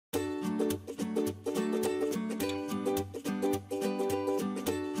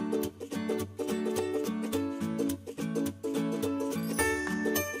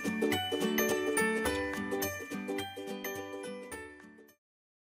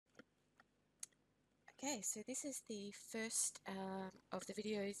Okay, so this is the first of the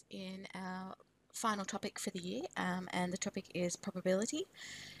videos in our final topic for the year, and the topic is probability.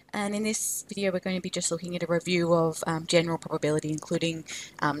 And in this video, we're going to be just looking at a review of general probability, including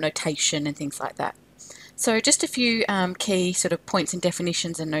notation and things like that. So just a few key sort of points and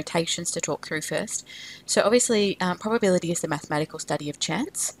definitions and notations to talk through first. So obviously probability is the mathematical study of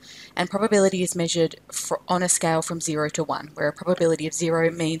chance, and probability is measured on a scale from 0 to 1, where a probability of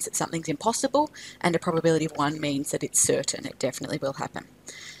 0 means that something's impossible and a probability of 1 means that it's certain, it definitely will happen.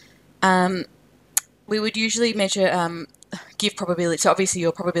 We would usually measure give probability, so obviously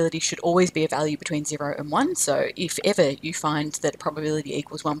your probability should always be a value between 0 and 1, so if ever you find that probability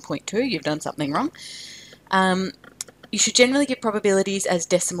equals 1.2, you've done something wrong. You should generally give probabilities as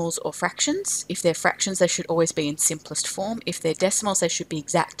decimals or fractions. If they're fractions, they should always be in simplest form. If they're decimals, they should be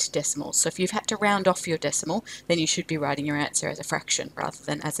exact decimals. So if you've had to round off your decimal, then you should be writing your answer as a fraction rather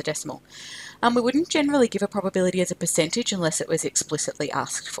than as a decimal. We wouldn't generally give a probability as a percentage unless it was explicitly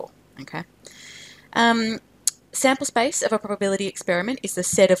asked for. Okay. Sample space of a probability experiment is the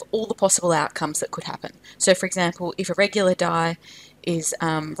set of all the possible outcomes that could happen. So for example, if a regular die is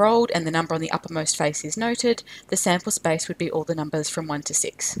rolled and the number on the uppermost face is noted, the sample space would be all the numbers from 1 to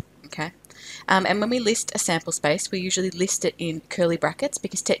 6. Okay, and when we list a sample space, we usually list it in curly brackets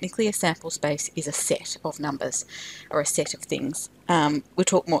because technically a sample space is a set of numbers or a set of things. We'll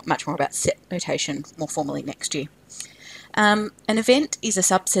talk much more about set notation more formally next year. An event is a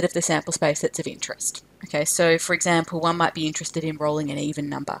subset of the sample space that's of interest. Okay, so for example, one might be interested in rolling an even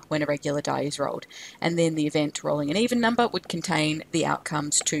number when a regular die is rolled, and then the event rolling an even number would contain the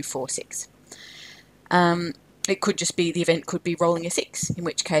outcomes 2, 4, 6. It could just be, the event could be rolling a 6, in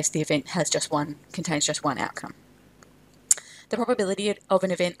which case the event has contains just one outcome. The probability of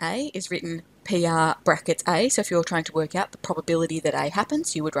an event A is written PR brackets A, so if you're trying to work out the probability that A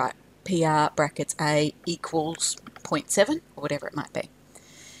happens, you would write PR brackets A equals 0.7, or whatever it might be.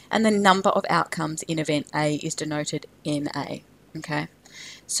 And the number of outcomes in event A is denoted NA. Okay,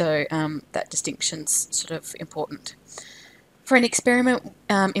 so that distinction's sort of important. For an experiment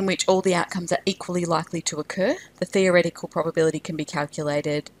in which all the outcomes are equally likely to occur, the theoretical probability can be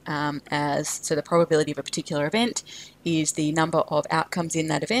calculated so the probability of a particular event is the number of outcomes in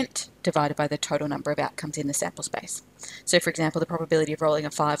that event divided by the total number of outcomes in the sample space. So for example, the probability of rolling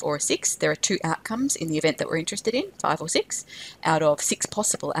a 5 or a 6, there are 2 outcomes in the event that we're interested in, 5 or 6, out of 6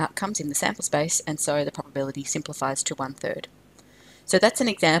 possible outcomes in the sample space, and so the probability simplifies to 1/3. So that's an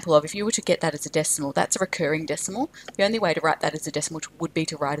example of, if you were to get that as a decimal, that's a recurring decimal. The only way to write that as a decimal would be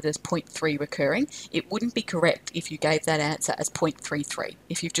to write it as 0.3 recurring. It wouldn't be correct if you gave that answer as 0.33.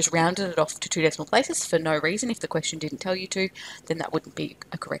 If you've just rounded it off to 2 decimal places for no reason, if the question didn't tell you to, then that wouldn't be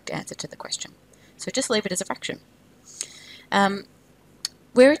a correct answer to the question. So just leave it as a fraction.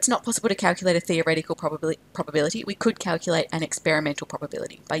 Where it's not possible to calculate a theoretical probability, we could calculate an experimental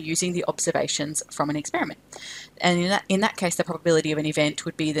probability by using the observations from an experiment. And in that case, the probability of an event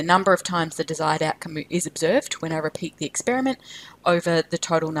would be the number of times the desired outcome is observed when I repeat the experiment over the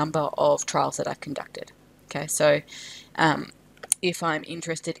total number of trials that I've conducted. Okay, so if I'm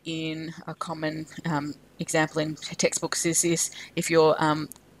interested in a common example in textbooks is this: if you're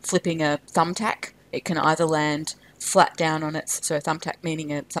flipping a thumbtack, it can either land flat down on its, so a thumbtack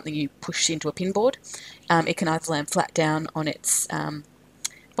meaning something you push into a pinboard, it can either land flat down on its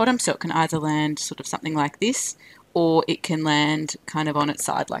bottom, so it can either land sort of something like this, or it can land kind of on its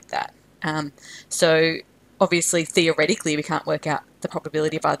side like that. So obviously theoretically we can't work out the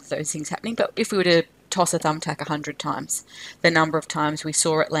probability of either of those things happening, but if we were to toss a thumbtack 100 times, the number of times we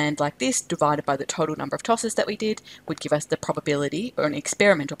saw it land like this divided by the total number of tosses that we did would give us the probability, or an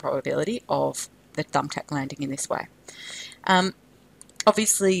experimental probability, of the thumbtack landing in this way.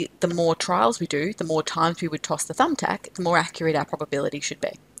 Obviously, the more trials we do, the more times we would toss the thumbtack, the more accurate our probability should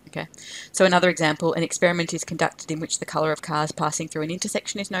be. Okay. So another example, an experiment is conducted in which the colour of cars passing through an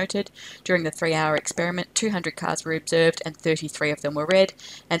intersection is noted. During the 3-hour experiment, 200 cars were observed and 33 of them were red,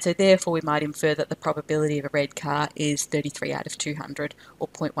 and so therefore we might infer that the probability of a red car is 33 out of 200, or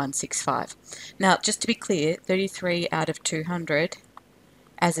 0.165. Now, just to be clear, 33 out of 200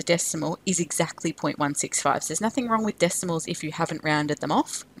 as a decimal is exactly 0.165. So there's nothing wrong with decimals if you haven't rounded them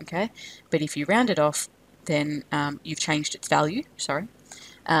off, okay? But if you round it off, then you've changed its value, sorry,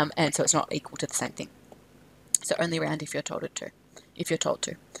 and so it's not equal to the same thing. So only round if you're told to.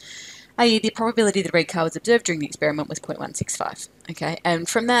 i.e. the probability that a red car was observed during the experiment was 0.165. Okay, and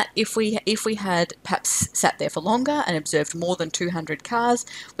from that, if we had perhaps sat there for longer and observed more than 200 cars,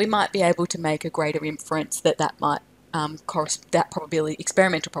 we might be able to make a greater inference that might that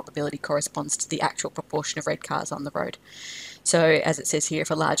experimental probability corresponds to the actual proportion of red cars on the road. So as it says here,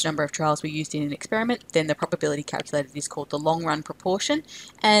 if a large number of trials were used in an experiment, then the probability calculated is called the long run proportion,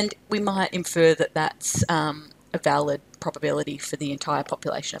 and we might infer that that's a valid probability for the entire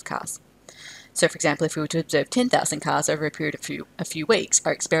population of cars. So for example, if we were to observe 10,000 cars over a period of a few weeks,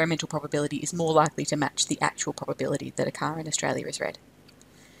 our experimental probability is more likely to match the actual probability that a car in Australia is red.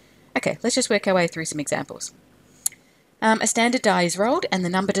 Okay, let's just work our way through some examples. A standard die is rolled and the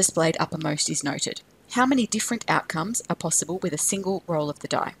number displayed uppermost is noted. How many different outcomes are possible with a single roll of the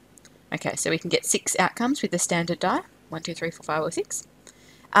die? Okay, so we can get 6 outcomes with the standard die, 1, 2, 3, 4, 5, or 6.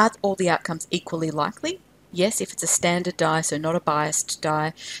 Are all the outcomes equally likely? Yes, if it's a standard die, so not a biased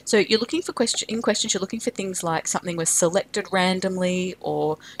die. So you're looking for in questions, you're looking for things like something was selected randomly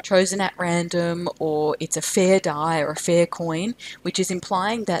or chosen at random, or it's a fair die or a fair coin, which is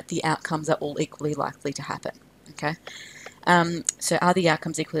implying that the outcomes are all equally likely to happen. Okay. So are the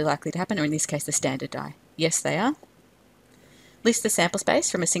outcomes equally likely to happen, or in this case the standard die? Yes, they are. List the sample space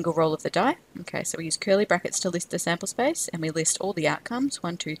from a single roll of the die. Okay, so we use curly brackets to list the sample space, and we list all the outcomes,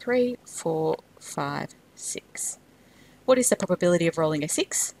 1, 2, 3, 4, 5, 6. What is the probability of rolling a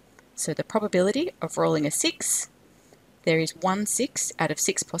 6? So the probability of rolling a 6, there is 1/6 out of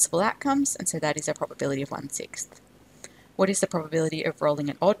 6 possible outcomes, and so that is a probability of 1/6. What is the probability of rolling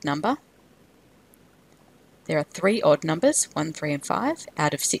an odd number? There are 3 odd numbers, 1, 3, and 5,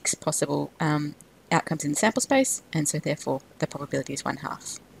 out of 6 possible outcomes in the sample space, and so therefore the probability is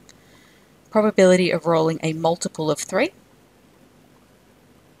 1/2. Probability of rolling a multiple of 3.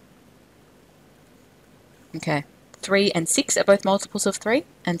 Okay, 3 and 6 are both multiples of 3,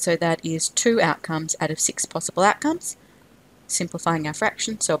 and so that is 2 outcomes out of 6 possible outcomes. Simplifying our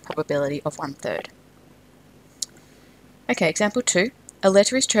fraction, so a probability of 1/3. Okay, example 2. A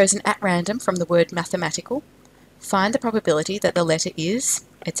letter is chosen at random from the word mathematical. Find the probability that the letter is,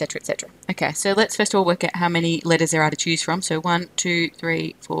 etc., etc. Okay, so let's first of all work out how many letters there are to choose from. So 1, 2,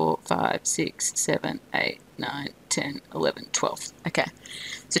 3, 4, 5, 6, 7, 8, 9, 10, 11, 12. Okay,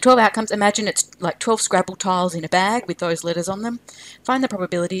 so 12 outcomes. Imagine it's like 12 Scrabble tiles in a bag with those letters on them. Find the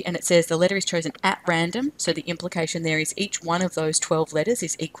probability, and it says the letter is chosen at random, so the implication there is each one of those 12 letters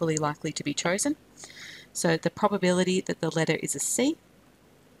is equally likely to be chosen. So the probability that the letter is a C,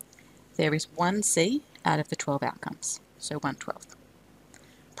 there is 1 C out of the 12 outcomes, so 1/12.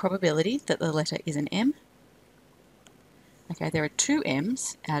 Probability that the letter is an M, okay, there are 2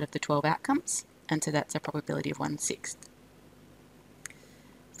 M's out of the 12 outcomes, and so that's a probability of 1/6.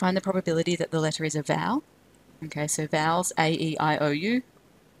 Find the probability that the letter is a vowel. Okay, so vowels, A, E, I, O, U.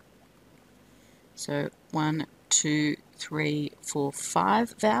 So 1, 2, 3, 4,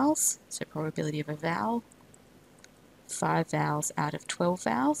 5 vowels, so probability of a vowel. 5 vowels out of 12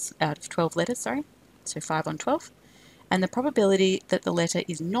 vowels, out of 12 letters, sorry, so 5 on 12. And the probability that the letter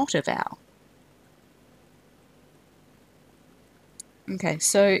is not a vowel. Okay,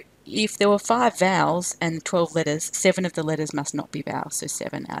 so if there were 5 vowels and 12 letters, 7 of the letters must not be vowels, so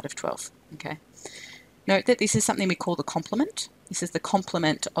 7 out of 12. Okay. Note that this is something we call the complement. This is the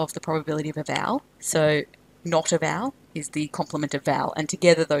complement of the probability of a vowel. So not a vowel is the complement of vowel, and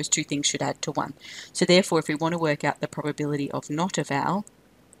together those two things should add to 1. So therefore, if we want to work out the probability of not a vowel,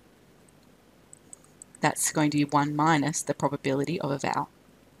 that's going to be 1 minus the probability of a vowel.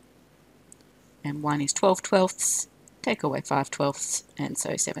 And 1 is 12/12, take away 5/12, and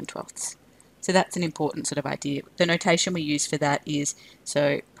so 7/12. So that's an important sort of idea. The notation we use for that is,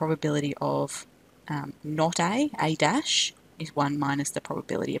 so probability of not A dash, is 1 minus the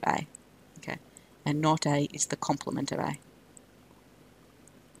probability of A. Okay, and not A is the complement of A.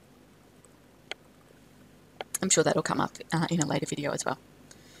 I'm sure that'll come up in a later video as well.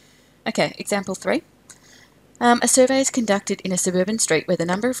 Okay, example 3. A survey is conducted in a suburban street where the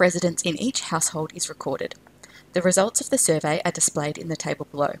number of residents in each household is recorded. The results of the survey are displayed in the table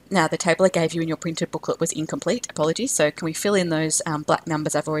below. Now, the table I gave you in your printed booklet was incomplete, apologies, so can we fill in those black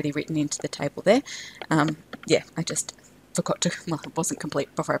numbers I've already written into the table there? Yeah, I just forgot to, well, it wasn't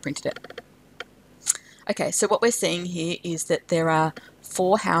complete before I printed it. Okay, so what we're seeing here is that there are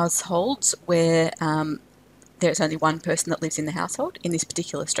 4 households where there's only 1 person that lives in the household in this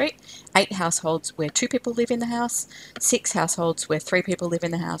particular street, 8 households where 2 people live in the house, 6 households where 3 people live in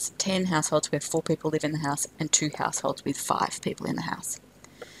the house, 10 households where 4 people live in the house, and 2 households with 5 people in the house.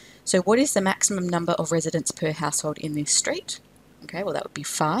 So what is the maximum number of residents per household in this street? Okay, well that would be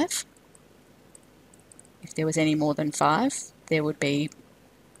 5. If there was any more than 5, there would be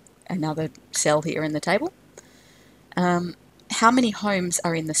another cell here in the table. How many homes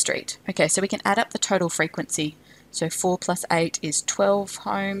are in the street? Okay, so we can add up the total frequency. So 4 plus 8 is 12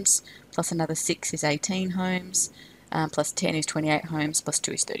 homes, plus another 6 is 18 homes, plus 10 is 28 homes, plus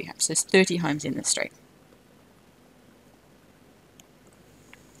 2 is 30 homes. So there's 30 homes in the street.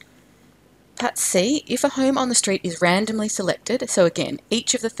 Part C, if a home on the street is randomly selected, so again,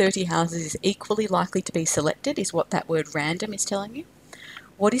 each of the 30 houses is equally likely to be selected, is what that word random is telling you.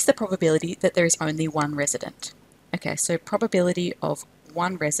 What is the probability that there is only one resident? Okay, so probability of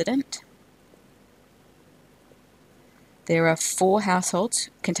one resident. There are 4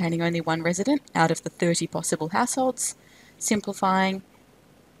 households containing only one resident out of the 30 possible households. Simplifying,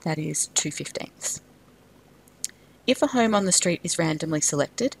 that is 2/15. If a home on the street is randomly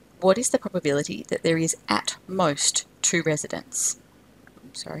selected, what is the probability that there is at most 2 residents?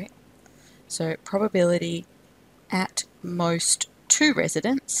 So probability at most 2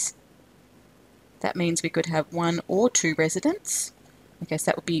 residents. That means we could have 1 or 2 residents. Okay, so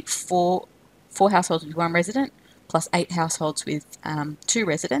that would be four households with 1 resident plus 8 households with 2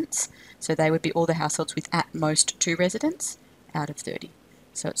 residents. So they would be all the households with at most 2 residents out of 30.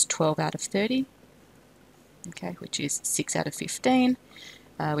 So it's 12 out of 30, okay, which is 6 out of 15,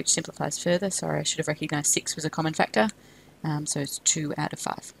 which simplifies further. Sorry, I should have recognised 6 was a common factor. So it's 2 out of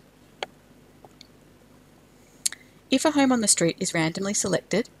 5. If a home on the street is randomly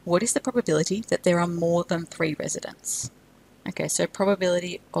selected, what is the probability that there are more than 3 residents? Okay, so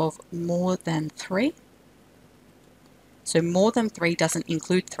probability of more than 3. So more than 3 doesn't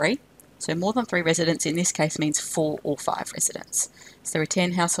include 3. So more than 3 residents in this case means 4 or 5 residents. So there are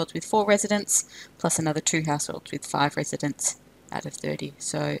 10 households with 4 residents plus another 2 households with 5 residents out of 30.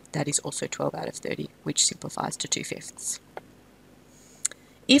 So that is also 12 out of 30, which simplifies to 2/5.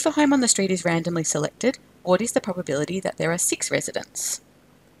 If a home on the street is randomly selected, what is the probability that there are 6 residents?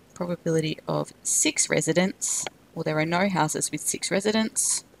 Probability of 6 residents, well, there are no houses with 6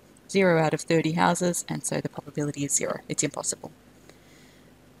 residents, 0 out of 30 houses, and so the probability is 0. It's impossible.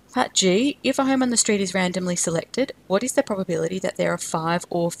 Part G, if a home on the street is randomly selected, what is the probability that there are 5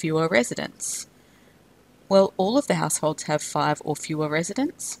 or fewer residents? Well, all of the households have 5 or fewer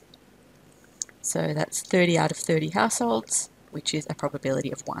residents. So that's 30 out of 30 households, which is a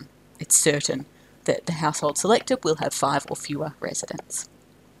probability of 1. It's certain that the household selected will have 5 or fewer residents.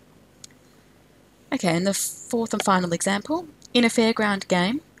 Okay, and the fourth and final example. In a fairground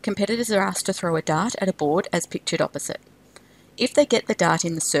game, competitors are asked to throw a dart at a board as pictured opposite. If they get the dart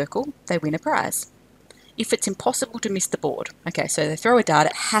in the circle, they win a prize. If it's impossible to miss the board, okay, so they throw a dart,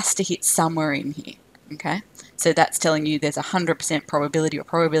 it has to hit somewhere in here, okay? So that's telling you there's a 100% probability or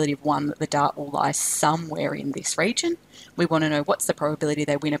probability of 1 that the dart will lie somewhere in this region. We want to know what's the probability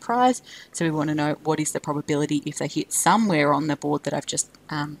they win a prize, so we want to know what is the probability if they hit somewhere on the board that I've just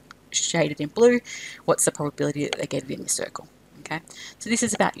shaded in blue, what's the probability that they get it in the circle. Okay, so this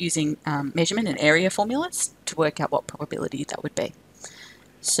is about using measurement and area formulas to work out what probability that would be.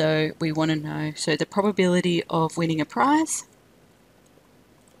 So we want to know, so the probability of winning a prize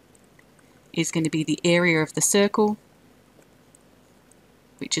is going to be the area of the circle,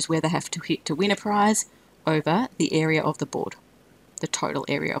 which is where they have to hit to win a prize, over the area of the board, the total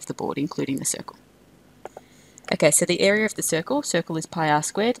area of the board, including the circle. Okay, so the area of the circle is pi r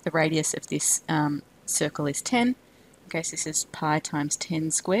squared. The radius of this circle is 10. Okay, so this is pi times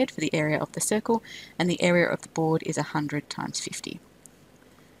 10 squared for the area of the circle, and the area of the board is 100 times 50.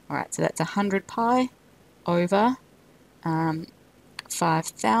 Alright, so that's 100 pi over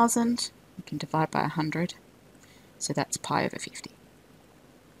 5,000. You can divide by 100, so that's pi over 50.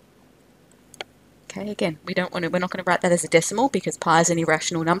 Okay, again, we're not going to write that as a decimal because pi is an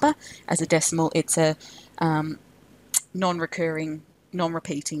irrational number. As a decimal, it's a non-recurring,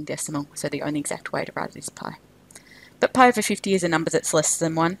 non-repeating decimal, so the only exact way to write it is pi. But pi over 50 is a number that's less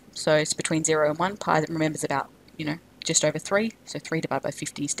than 1, so it's between 0 and 1. Pi, remember, is about, just over 3, so 3 divided by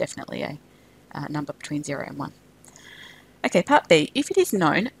 50 is definitely a number between 0 and 1. Okay, part B. If it is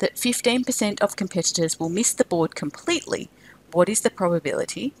known that 15% of competitors will miss the board completely, what is the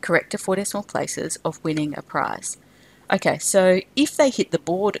probability, correct to 4 decimal places, of winning a prize? Okay, so if they hit the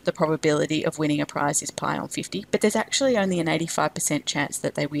board, the probability of winning a prize is pi on 50, but there's actually only an 85% chance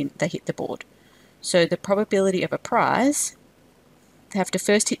that they hit the board. So the probability of a prize, they have to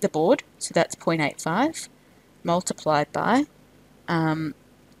first hit the board, so that's 0.85, multiplied by the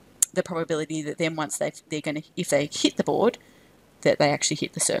probability that then once if they hit the board, that they actually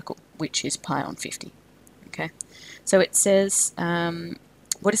hit the circle, which is pi on 50. Okay, so it says,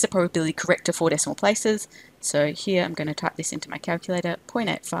 what is the probability correct to 4 decimal places? So here I'm going to type this into my calculator,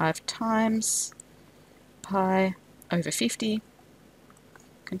 0.85 times pi over 50,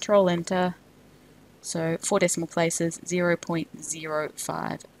 control enter, so 4 decimal places,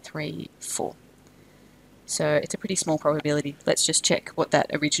 0.0534. So it's a pretty small probability. Let's just check what that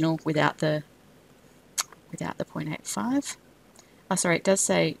original without the 0.85. Oh, sorry, it does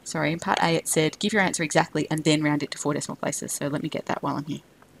say, sorry, in part A it said, give your answer exactly and then round it to 4 decimal places. So let me get that while I'm here.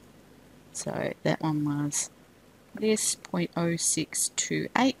 So that one was this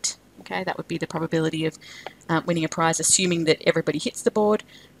 0.0628. Okay, that would be the probability of winning a prize, assuming that everybody hits the board.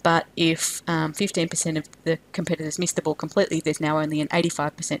 But if 15% of the competitors miss the ball completely, there's now only an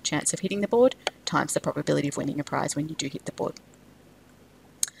 85% chance of hitting the board, times the probability of winning a prize when you do hit the board.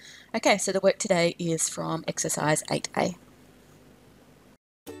 Okay, so the work today is from exercise 8A.